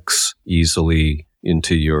products easily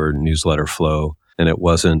into your newsletter flow. And it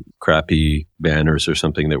wasn't crappy banners or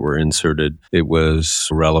something that were inserted. It was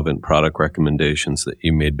relevant product recommendations that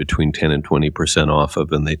you made between 10 and 20% off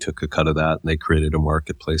of, and they took a cut of that and they created a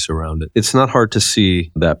marketplace around it. It's not hard to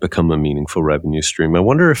see that become a meaningful revenue stream. I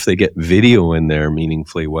wonder if they get video in there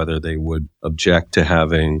meaningfully, whether they would object to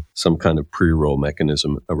having some kind of pre-roll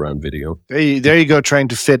mechanism around video. There you go, trying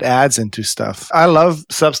to fit ads into stuff. I love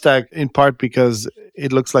Substack in part because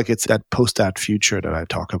it looks like it's that post-ad future that I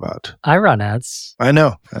talk about. I run ads. I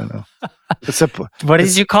know. What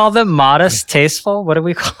did you call them? Modest, tasteful? What do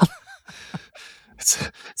we call them?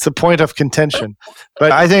 It's a point of contention.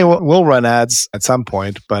 But I think we'll run ads at some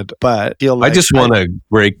point. But feel like I just want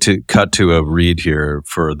to cut to a read here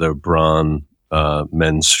for the Braun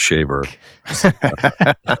men's shaver.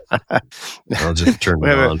 I'll just turn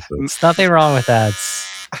it on. There's nothing wrong with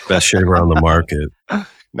ads. Best shaver on the market.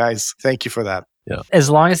 Nice. Thank you for that. Yeah. As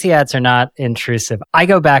long as the ads are not intrusive. I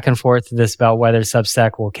go back and forth with this about whether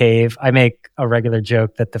Substack will cave. I make a regular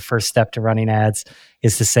joke that the first step to running ads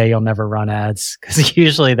is to say you'll never run ads, because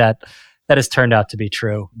usually that has turned out to be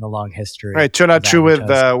true in the long history. Right, turned out true with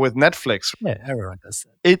Netflix. Yeah, everyone does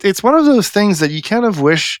that. It's one of those things that you kind of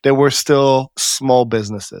wish there were still small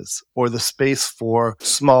businesses or the space for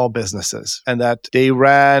small businesses, and that they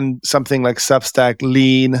ran something like Substack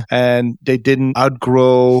lean and they didn't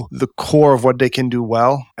outgrow the core of what they can do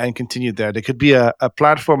well and continued there. They could be a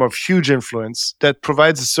platform of huge influence that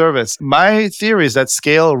provides a service. My theory is that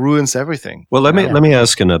scale ruins everything. Well, let me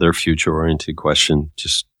ask another future-oriented question,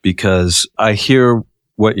 just because I hear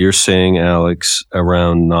what you're saying, Alex,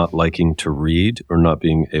 around not liking to read or not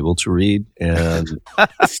being able to read. And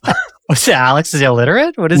what's it? Alex is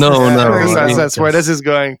illiterate? What is no, this? No. That's where this is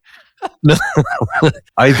going. No,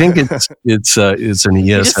 I think it's an ESL. He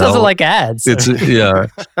just doesn't like ads. Yeah.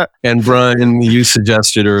 And Brian, you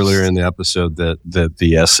suggested earlier in the episode that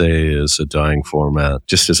the essay is a dying format.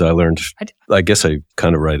 Just as I learned, I guess I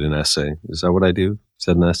kind of write an essay. Is that what I do? Is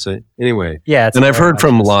that an essay? Anyway. Yeah. And I've heard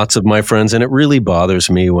from lots of my friends, and it really bothers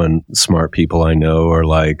me when smart people I know are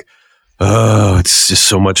like, oh, it's just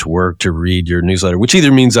so much work to read your newsletter, which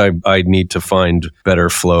either means I need to find better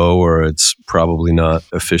flow, or it's probably not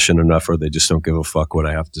efficient enough, or they just don't give a fuck what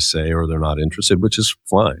I have to say, or they're not interested, which is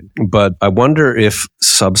fine. But I wonder if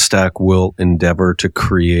Substack will endeavor to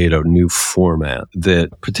create a new format that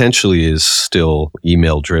potentially is still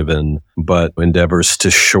email driven, but endeavors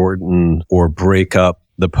to shorten or break up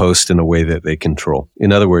the post in a way that they control.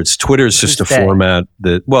 In other words, Twitter is just a format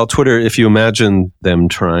that, well, Twitter, if you imagine them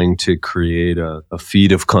trying to create a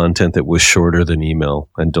feed of content that was shorter than email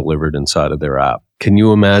and delivered inside of their app, can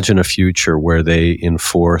you imagine a future where they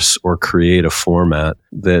enforce or create a format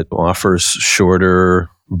that offers shorter,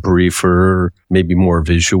 briefer, maybe more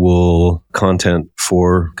visual content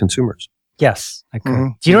for consumers? Yes, I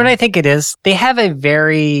could. Do you know what I think it is? They have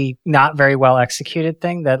a not very well executed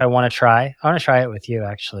thing that I want to try. I want to try it with you,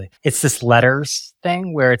 actually. It's this letters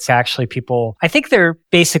thing where it's actually people, I think they're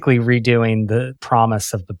basically redoing the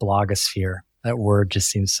promise of the blogosphere. That word just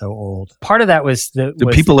seems so old. Part of that was Do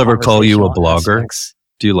people ever call you a blogger? Aspects.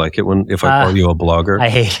 Do you like it if I call you a blogger? I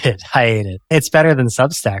hate it. It's better than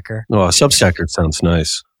Substacker. Oh, a Substacker sounds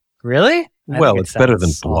nice. Really? Well, it's better than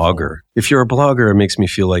blogger. If you're a blogger, it makes me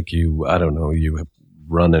feel like you have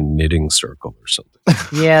run a knitting circle or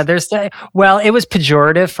something. Yeah, there's that. Well, it was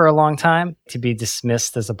pejorative for a long time to be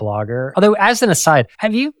dismissed as a blogger. Although, as an aside,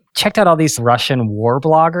 have you checked out all these Russian war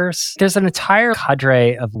bloggers? There's an entire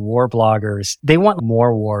cadre of war bloggers. They want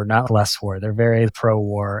more war, not less war. They're very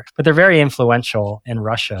pro-war, but they're very influential in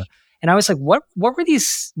Russia. And I was like, what were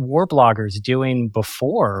these war bloggers doing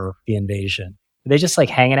before the invasion? Are they just like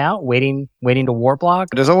hanging out, waiting to war blog?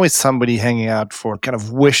 There's always somebody hanging out for kind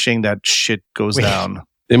of wishing that shit goes down.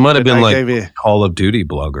 They might have been like Call of Duty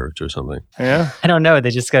bloggers or something. Yeah. I don't know. They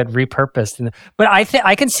just got repurposed. But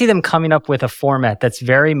I can see them coming up with a format that's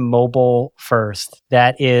very mobile first.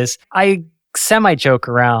 That is, I semi-joke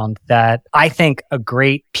around that I think a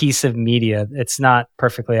great piece of media, it's not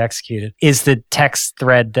perfectly executed, is the text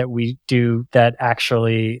thread that we do that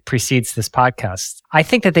actually precedes this podcast. I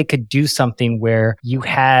think that they could do something where you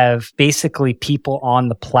have basically people on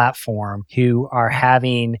the platform who are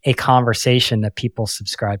having a conversation that people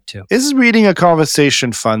subscribe to. Is reading a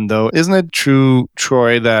conversation fun, though? Isn't it true,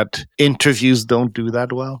 Troy, that interviews don't do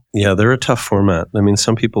that well? Yeah, they're a tough format. I mean,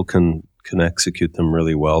 some people can execute them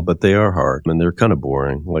really well, but they are hard and they're kind of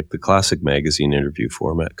boring. Like the classic magazine interview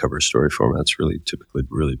format, cover story format's typically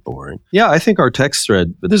really boring. Yeah, I think our text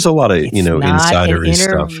thread, but there's a lot of, insidery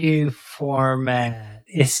stuff. Interview format.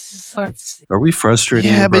 Are we frustrated?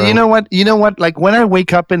 Yeah, but you know what? Like when I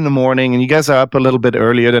wake up in the morning, and you guys are up a little bit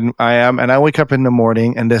earlier than I am, and I wake up in the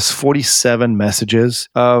morning and there's 47 messages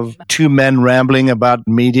of two men rambling about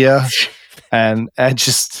media, and I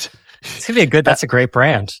just... It's going to be that's a great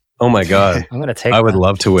brand. Oh my God. I'm going to take I would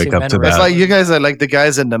love to wake up to that. It's like you guys are like the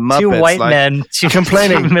guys in the Muppets. Two white men,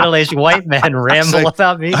 complaining. Two middle-aged white men ramble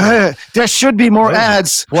about me. There should be more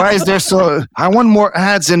ads. Why is there so... I want more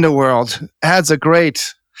ads in the world. Ads are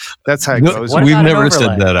great. That's how it goes. We've never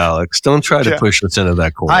said that, Alex. Don't try to push us into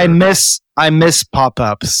that corner. I miss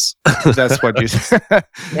pop-ups. That's what you said.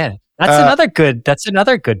 Yeah. That's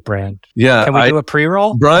another good brand. Yeah. Can we do a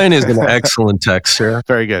pre-roll? Brian is an excellent texter.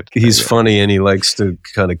 Very good. He's funny and he likes to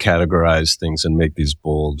kind of categorize things and make these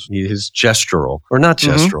bold. He's gestural or not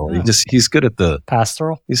gestural. Mm-hmm. He's good at the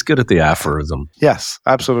pastoral. He's good at the aphorism. Yes,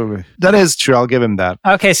 absolutely. That is true. I'll give him that.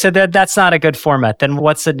 Okay. So that's not a good format. Then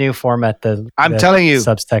what's the new format I'm telling you,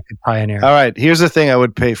 Substack could pioneer? All right. Here's the thing I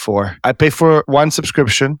would pay for. I pay for one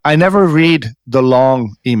subscription. I never read the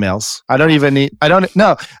long emails. I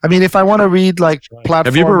mean, if I want to read like platform.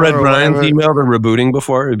 Have you ever read Brian's email, The Rebooting,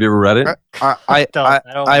 before? Have you ever read it?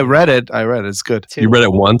 I read it. It's good. You read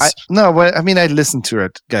it once? I listened to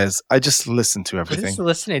it, guys. I just listen to everything. What is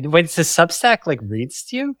listening? Wait, does Substack reads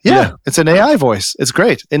to you? Yeah, it's an AI voice. It's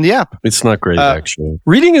great in the app. It's not great, actually.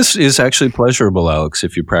 Reading is actually pleasurable, Alex,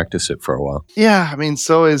 if you practice it for a while. Yeah, I mean,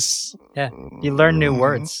 so is... Yeah, you learn new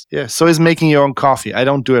words. Yeah, so is making your own coffee. I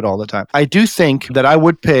don't do it all the time. I do think that I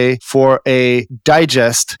would pay for a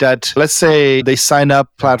digest that, let's say they sign up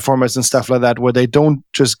platformers and stuff like that, where they don't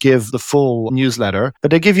just give the full newsletter,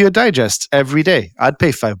 but they give you a digest every day. I'd pay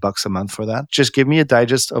 $5 a month for that. Just give me a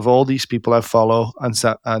digest of all these people I follow on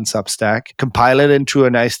Substack, compile it into a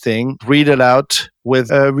nice thing, read it out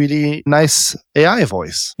with a really nice AI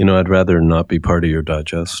voice. I'd rather not be part of your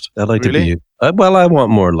digest. I'd like to be... Well, I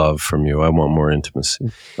want more love from you. I want more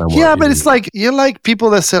intimacy. But it's like, you're like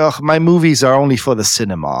people that say, oh, my movies are only for the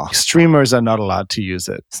cinema. Streamers are not allowed to use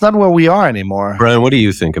it. It's not where we are anymore. Brian, what do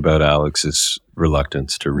you think about Alex's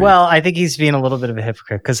reluctance to read. Well, I think he's being a little bit of a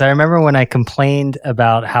hypocrite because I remember when I complained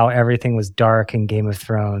about how everything was dark in Game of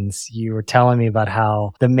Thrones, you were telling me about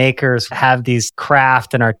how the makers have these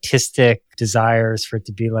craft and artistic desires for it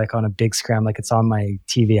to be like on a big screen, like it's on my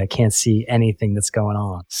TV. I can't see anything that's going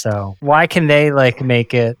on. So why can they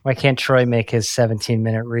make it? Why can't Troy make his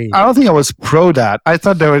 17-minute read? I don't think I was pro that. I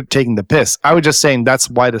thought they were taking the piss. I was just saying that's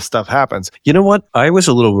why this stuff happens. You know what? I was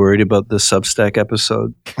a little worried about the Substack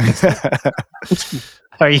episode.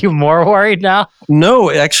 Are you more worried now?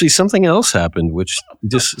 No, actually, something else happened, which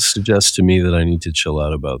just suggests to me that I need to chill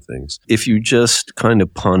out about things. If you just kind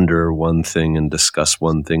of ponder one thing and discuss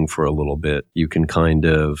one thing for a little bit, you can kind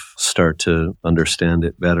of start to understand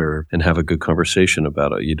it better and have a good conversation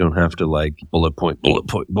about it. You don't have to bullet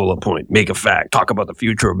point, make a fact, talk about the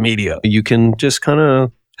future of media. You can just kind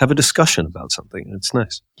of have a discussion about something. It's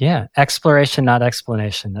nice. Yeah. Exploration, not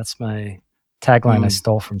explanation. That's my tagline I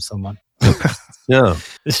stole from someone. Yeah.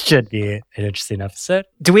 This should be an interesting episode.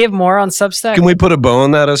 Do we have more on Substack? Can we put a bow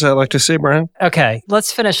on that, as I like to say, Brian? Okay,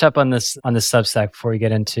 let's finish up on the Substack before we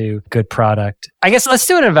get into good product. I guess let's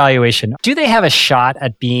do an evaluation. Do they have a shot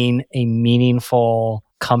at being a meaningful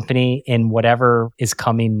company in whatever is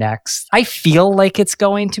coming next? I feel like it's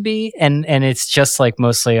going to be, and it's just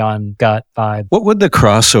mostly on gut vibe. What would the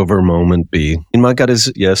crossover moment be? In my gut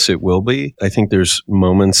is yes, it will be. I think there's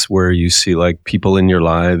moments where you see people in your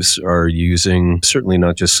lives are using, certainly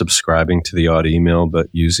not just subscribing to the odd email, but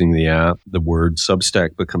using the app. The word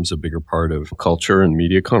Substack becomes a bigger part of culture and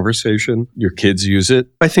media conversation. Your kids use it.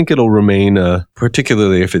 I think it'll remain,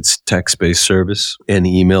 particularly if it's text-based service and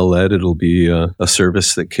email-led, it'll be a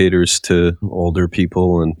service that caters to older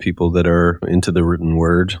people and people that are into the written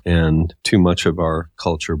word. And too much of our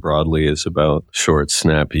culture broadly is about short,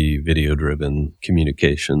 snappy, video-driven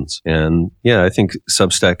communications. And yeah, I think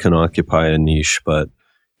Substack can occupy a niche, but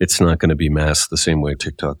it's not going to be mass the same way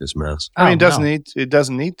TikTok is mass. I mean, it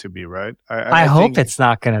doesn't need to be, right? I hope it's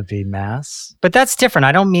not going to be mass. But that's different.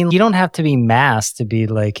 I don't mean you don't have to be mass to be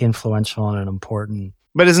influential and important.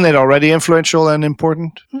 But isn't it already influential and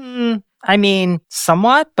important? I mean,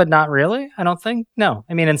 somewhat, but not really, I don't think. No.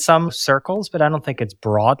 I mean, in some circles, but I don't think it's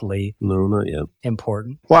broadly No, not yet.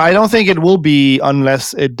 important. Well, I don't think it will be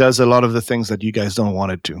unless it does a lot of the things that you guys don't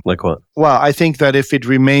want it to. Like what? Well, I think that if it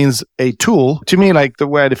remains a tool, to me, the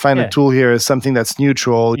way I define a tool here is something that's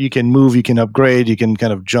neutral. You can move, you can upgrade, you can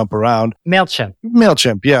kind of jump around.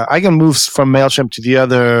 MailChimp, yeah. I can move from MailChimp to the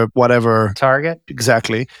other, whatever. Target?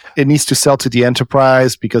 Exactly. It needs to sell to the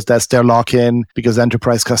enterprise because that's their lock-in, because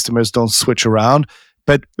enterprise customers don't switch around.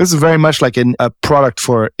 But this is very much like a product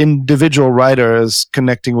for individual writers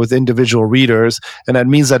connecting with individual readers. And that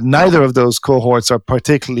means that neither of those cohorts are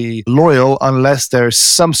particularly loyal unless there's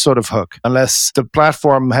some sort of hook, unless the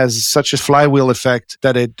platform has such a flywheel effect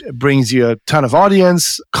that it brings you a ton of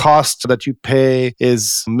audience. Cost that you pay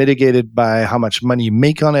is mitigated by how much money you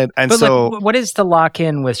make on it. And what is the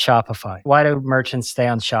lock-in with Shopify? Why do merchants stay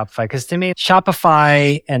on Shopify? Because to me,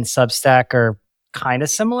 Shopify and Substack are kind of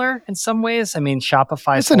similar in some ways. I mean,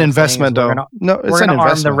 Shopify. It's an investment, though. We're going to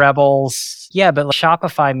arm the rebels. Yeah, but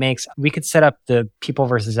Shopify we could set up the People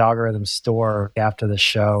versus Algorithm store after the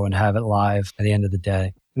show and have it live at the end of the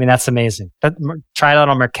day. I mean, that's amazing. But try it out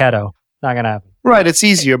on Mercado. Not going to happen. Right, it's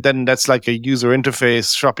easier. Then that's like a user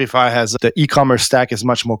interface. Shopify has the e-commerce stack is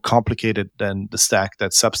much more complicated than the stack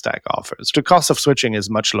that Substack offers. The cost of switching is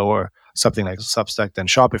much lower, something like Substack than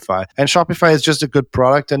Shopify. And Shopify is just a good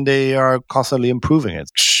product and they are constantly improving it.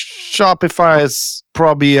 Shopify is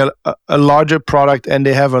probably a larger product and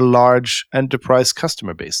they have a large enterprise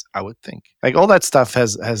customer base, I would think. All that stuff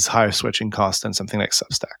has higher switching costs than something like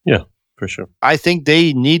Substack. Yeah. For sure. I think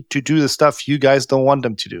they need to do the stuff you guys don't want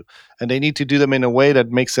them to do. And they need to do them in a way that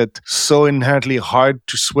makes it so inherently hard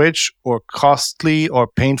to switch or costly or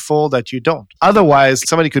painful that you don't. Otherwise,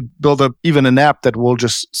 somebody could build even an app that will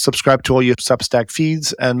just subscribe to all your Substack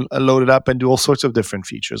feeds and load it up and do all sorts of different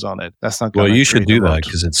features on it. That's not going to Well, you should do that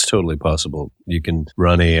because it's totally possible. You can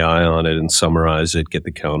run AI on it and summarize it, get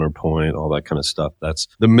the counterpoint, all that kind of stuff. That's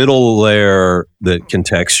the middle layer that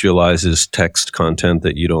contextualizes text content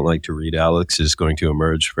that you don't like to read, Alex, is going to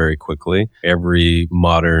emerge very quickly. Every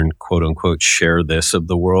modern quote unquote share this of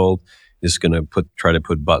the world is going to try to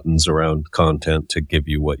put buttons around content to give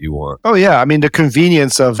you what you want. Oh yeah, I mean the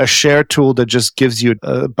convenience of a share tool that just gives you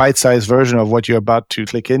a bite-sized version of what you're about to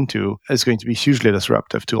click into is going to be hugely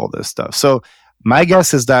disruptive to all this stuff. So my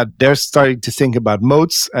guess is that they're starting to think about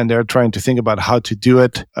moats and they're trying to think about how to do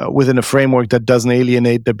it within a framework that doesn't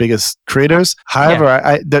alienate the biggest creators. However,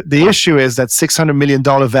 the issue is that $600 million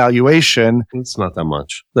valuation. It's not that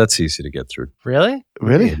much. That's easy to get through. Really?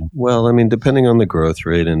 Really? Well, I mean, depending on the growth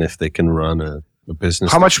rate and if they can run a a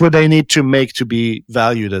business. How much would they need to make to be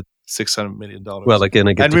valued at $600 million? Well, again,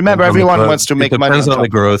 and remember, everyone wants to make money. It depends on the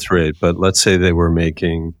growth rate, but let's say they were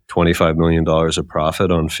making $25 million of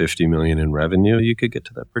profit on $50 million in revenue. You could get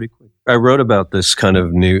to that pretty quick. I wrote about this kind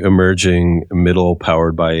of new emerging middle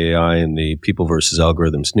powered by AI in the People versus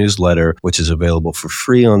Algorithms newsletter, which is available for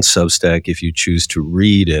free on Substack if you choose to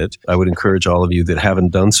read it. I would encourage all of you that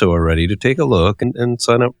haven't done so already to take a look and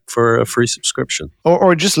sign up for a free subscription.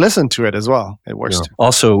 Or just listen to it as well. It works too.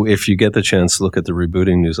 Also, if you get the chance, look at the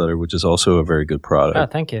Rebooting newsletter, which is also a very good product. Oh,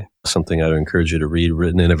 thank you. Something I'd encourage you to read,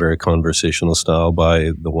 written in a very conversational style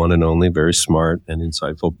by the one and only, very smart and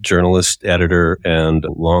insightful journalist, editor, and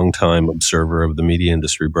longtime observer of the media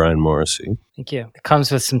industry, Brian Morrissey. Thank you. It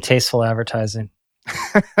comes with some tasteful advertising.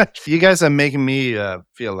 You guys are making me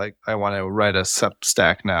feel like I want to write a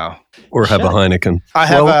Substack now. Or have a Heineken. I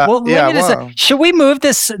have should we move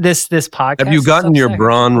this podcast? Have you gotten your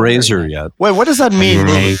Braun razor yet? Wait, what does that mean?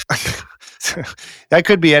 That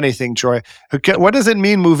could be anything, Troy. What does it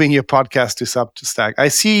mean moving your podcast to Substack? I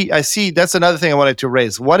see. That's another thing I wanted to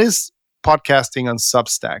raise. What does podcasting on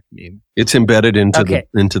Substack mean? It's embedded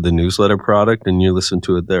into the newsletter product, and you listen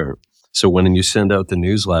to it there. So when you send out the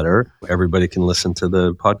newsletter, everybody can listen to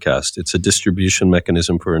the podcast. It's a distribution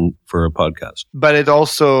mechanism for a podcast. But it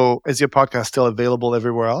also, is your podcast still available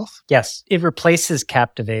everywhere else? Yes. It replaces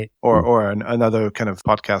Captivate. Or another kind of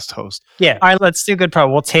podcast host. Yeah. All right, let's do good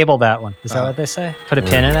problem. We'll table that one. Is that what they say? Put a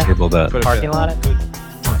pin in it? Table that. Parking lot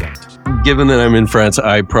it? Given that I'm in France,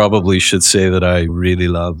 I probably should say that I really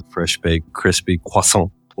love fresh baked, crispy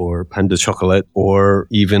croissant, or pain de chocolat, or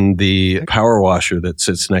even the power washer that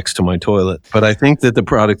sits next to my toilet. But I think that the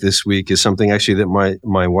product this week is something actually that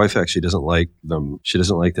my wife actually doesn't like them. She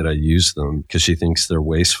doesn't like that I use them because she thinks they're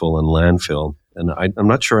wasteful and landfill. And I'm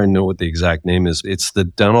not sure I know what the exact name is. It's the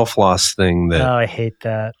dental floss thing that... Oh, I hate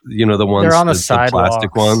that. You know, the ones... They're on the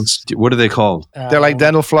plastic ones. What are they called? They're like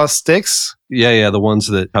dental floss sticks? Yeah, the ones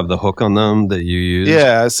that have the hook on them that you use.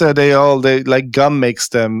 Yeah, so they like gum makes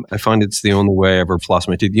them. I find it's the only way I ever floss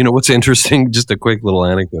my teeth. You know what's interesting? Just a quick little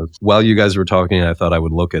anecdote. While you guys were talking, I thought I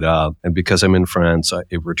would look it up. And because I'm in France,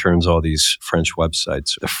 it returns all these French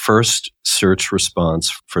websites. The first search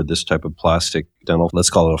response for this type of plastic dental, let's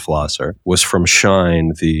call it a flosser, was from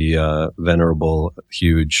Shine, the venerable,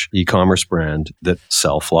 huge e-commerce brand that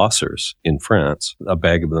sell flossers in France. A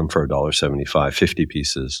bag of them for $1.75, 50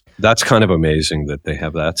 pieces. That's kind of amazing that they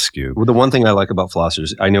have that SKU. Well, the one thing I like about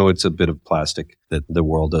flossers, I know it's a bit of plastic that the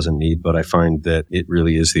world doesn't need, but I find that it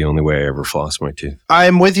really is the only way I ever floss my teeth.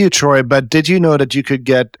 I'm with you, Troy, but did you know that you could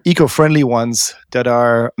get eco-friendly ones that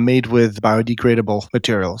are made with biodegradable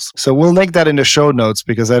materials? So we'll link that in the show notes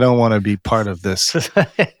because I don't want to be part of this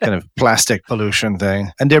kind of plastic pollution thing.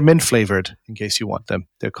 And they're mint flavored in case you want them.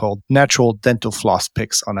 They're called Natural Dental Floss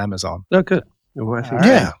Picks on Amazon. Oh, good. Well, I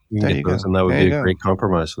think you can get those, and that would be a great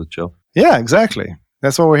compromise with Jill. Yeah, exactly.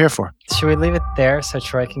 That's what we're here for. Should we leave it there so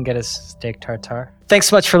Troy can get his steak tartare? Thanks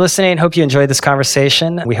so much for listening. Hope you enjoyed this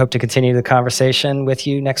conversation. We hope to continue the conversation with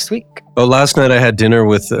you next week. Oh, last night I had dinner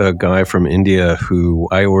with a guy from India who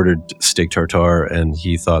I ordered steak tartare, and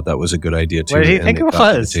he thought that was a good idea too. What did he think it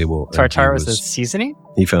was? Tartare was the seasoning?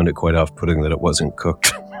 He found it quite off-putting that it wasn't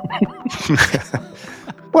cooked.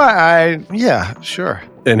 Well, yeah, sure.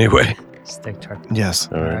 Anyway. Steak tartare. Yes.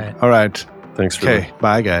 All right. All right. Thanks for Okay.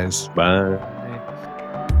 Bye, guys. Bye.